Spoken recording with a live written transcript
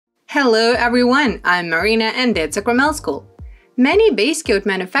Hello everyone, I'm Marina and it's Sakramel School. Many base coat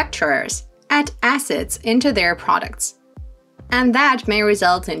manufacturers add acids into their products, and that may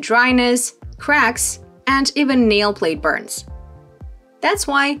result in dryness, cracks, and even nail plate burns. That's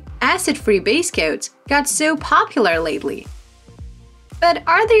why acid-free base coats got so popular lately. But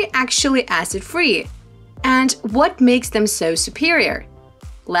are they actually acid-free? And what makes them so superior?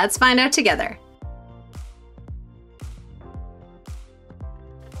 Let's find out together.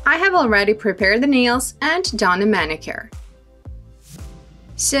 I have already prepared the nails and done a manicure,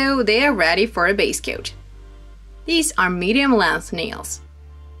 so they are ready for a base coat. These are medium-length nails.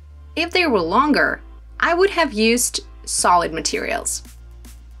 If they were longer, I would have used solid materials,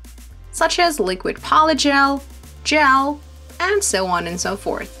 such as liquid polygel, gel, and so on and so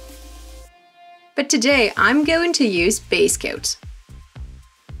forth. But today I'm going to use base coats.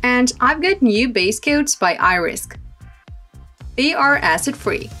 And I've got new base coats by iRisk. They are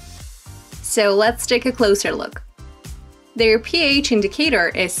acid-free. So let's take a closer look. Their pH indicator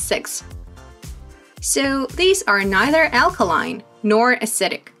is 6. So these are neither alkaline nor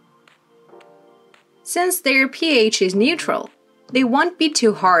acidic. Since their pH is neutral, they won't be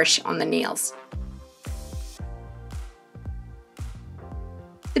too harsh on the nails.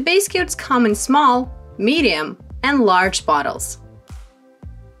 The base coats come in small, medium, and large bottles.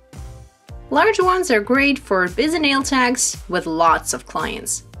 Large ones are great for busy nail techs with lots of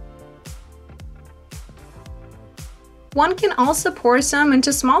clients. One can also pour some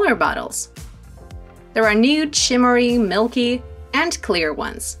into smaller bottles. There are nude, shimmery, milky, and clear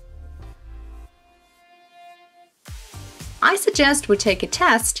ones. I suggest we take a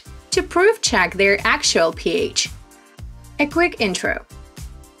test to proof-check their actual pH. A quick intro.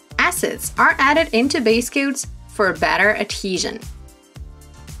 Acids are added into base coats for better adhesion.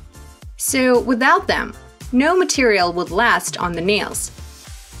 So without them, no material would last on the nails.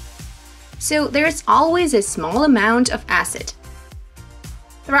 So there's always a small amount of acid.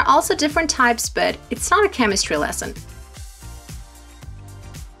 There are also different types, but it's not a chemistry lesson.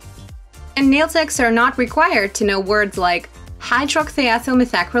 And nail techs are not required to know words like hydroxyethyl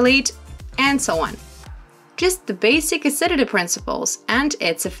methacrylate and so on. Just the basic acidity principles and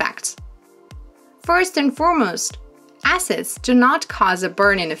its effects. First and foremost, acids do not cause a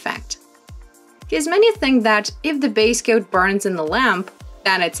burning effect. Because many think that if the base coat burns in the lamp,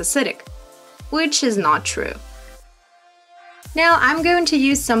 then it's acidic, which is not true. Now I'm going to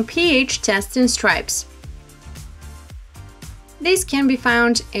use some pH testing stripes. These can be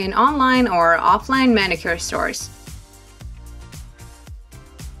found in online or offline manicure stores.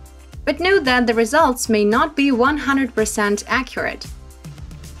 But note that the results may not be 100% accurate,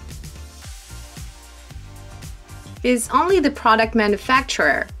 because only the product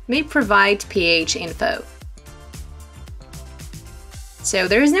manufacturer may provide pH info. So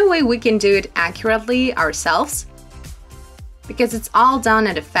there is no way we can do it accurately ourselves, because it's all done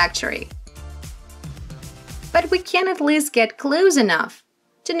at a factory. But we can at least get close enough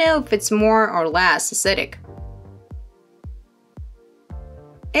to know if it's more or less acidic.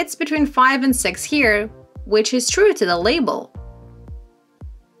 It's between 5 and 6 here, which is true to the label.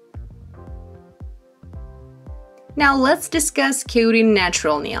 Now let's discuss coating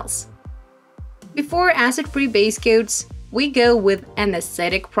natural nails. Before acid-free base coats, we go with an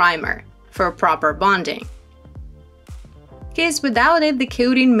acidic primer for proper bonding, because without it the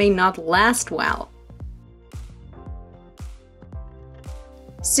coating may not last well.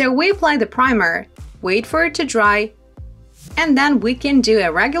 So we apply the primer, wait for it to dry, and then we can do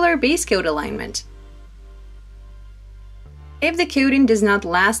a regular base coat alignment. If the coating does not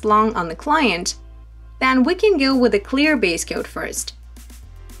last long on the client, then we can go with a clear base coat first.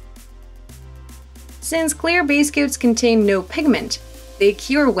 Since clear base coats contain no pigment, they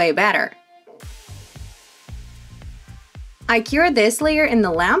cure way better. I cure this layer in the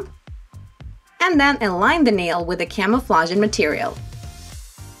lamp and then align the nail with a camouflaging material.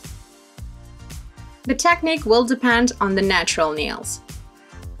 The technique will depend on the natural nails,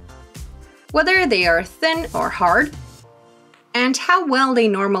 whether they are thin or hard, and how well they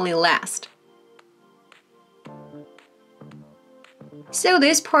normally last. So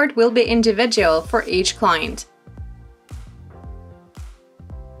this part will be individual for each client.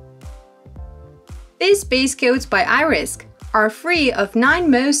 These base coats by iRisk are free of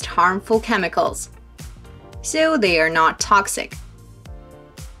 9 most harmful chemicals, so they are not toxic.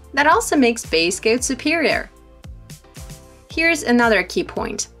 That also makes base coat superior. Here's another key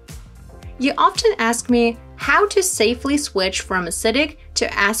point. You often ask me how to safely switch from acidic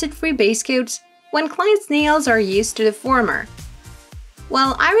to acid-free base coats when clients' nails are used to the former.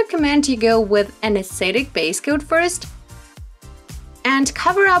 Well, I recommend you go with an acidic base coat first, and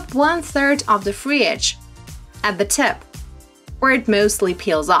cover up 1/3 of the free edge at the tip, where it mostly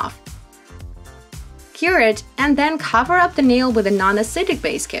peels off. Cure it and then cover up the nail with a non-acidic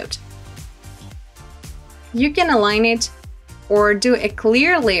base coat. You can align it or do a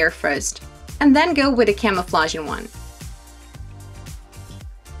clear layer first and then go with a camouflaging one.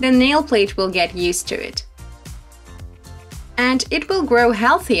 The nail plate will get used to it, and it will grow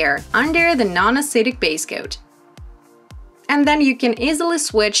healthier under the non-acidic base coat. And then you can easily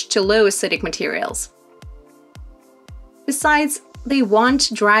switch to low acidic materials. Besides, they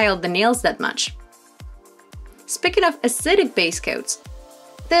won't dry out the nails that much. Speaking of acidic base coats,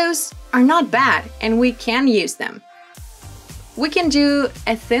 those are not bad and we can use them. We can do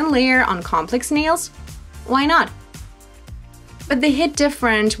a thin layer on complex nails. Why not? But they hit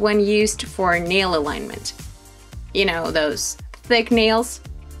different when used for nail alignment. You know, those thick nails.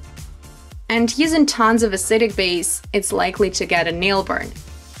 And using tons of acidic base, it's likely to get a nail burn.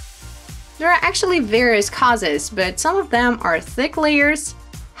 There are actually various causes, but some of them are thick layers,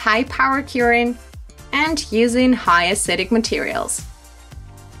 high power curing, and using high acidic materials.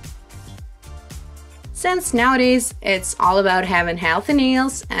 Since nowadays it's all about having healthy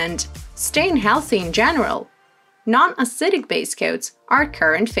nails and staying healthy in general, non-acidic base coats are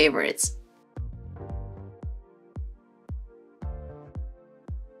current favorites.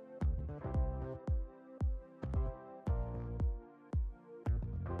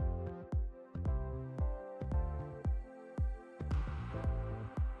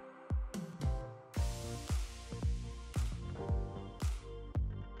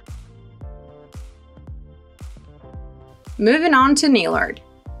 Moving on to nail art.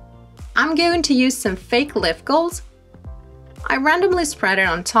 I'm going to use some fake lift gold. I randomly spread it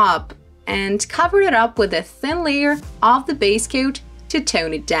on top and covered it up with a thin layer of the base coat to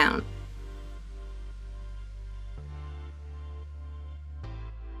tone it down.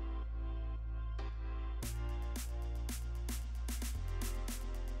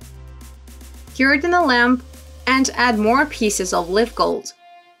 Cure it in a lamp and add more pieces of lift gold.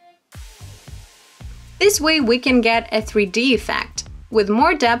 This way we can get a 3D effect with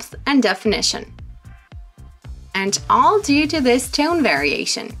more depth and definition. And all due to this tone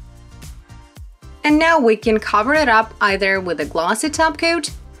variation. And now we can cover it up either with a glossy top coat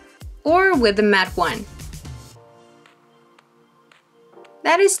or with a matte one.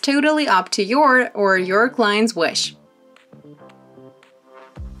 That is totally up to your or your client's wish.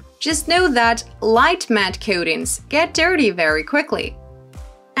 Just know that light matte coatings get dirty very quickly,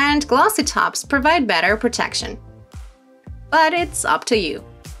 and glossy tops provide better protection. But it's up to you.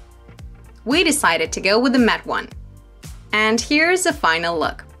 We decided to go with the matte one. And here's the final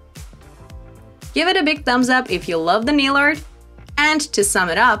look. Give it a big thumbs up if you love the nail art. And to sum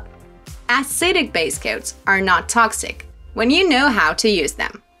it up, acidic base coats are not toxic when you know how to use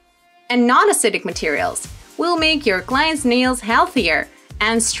them. And non-acidic materials will make your client's nails healthier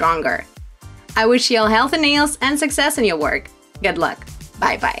and stronger. I wish you all healthy nails and success in your work. Good luck.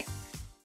 Bye-bye.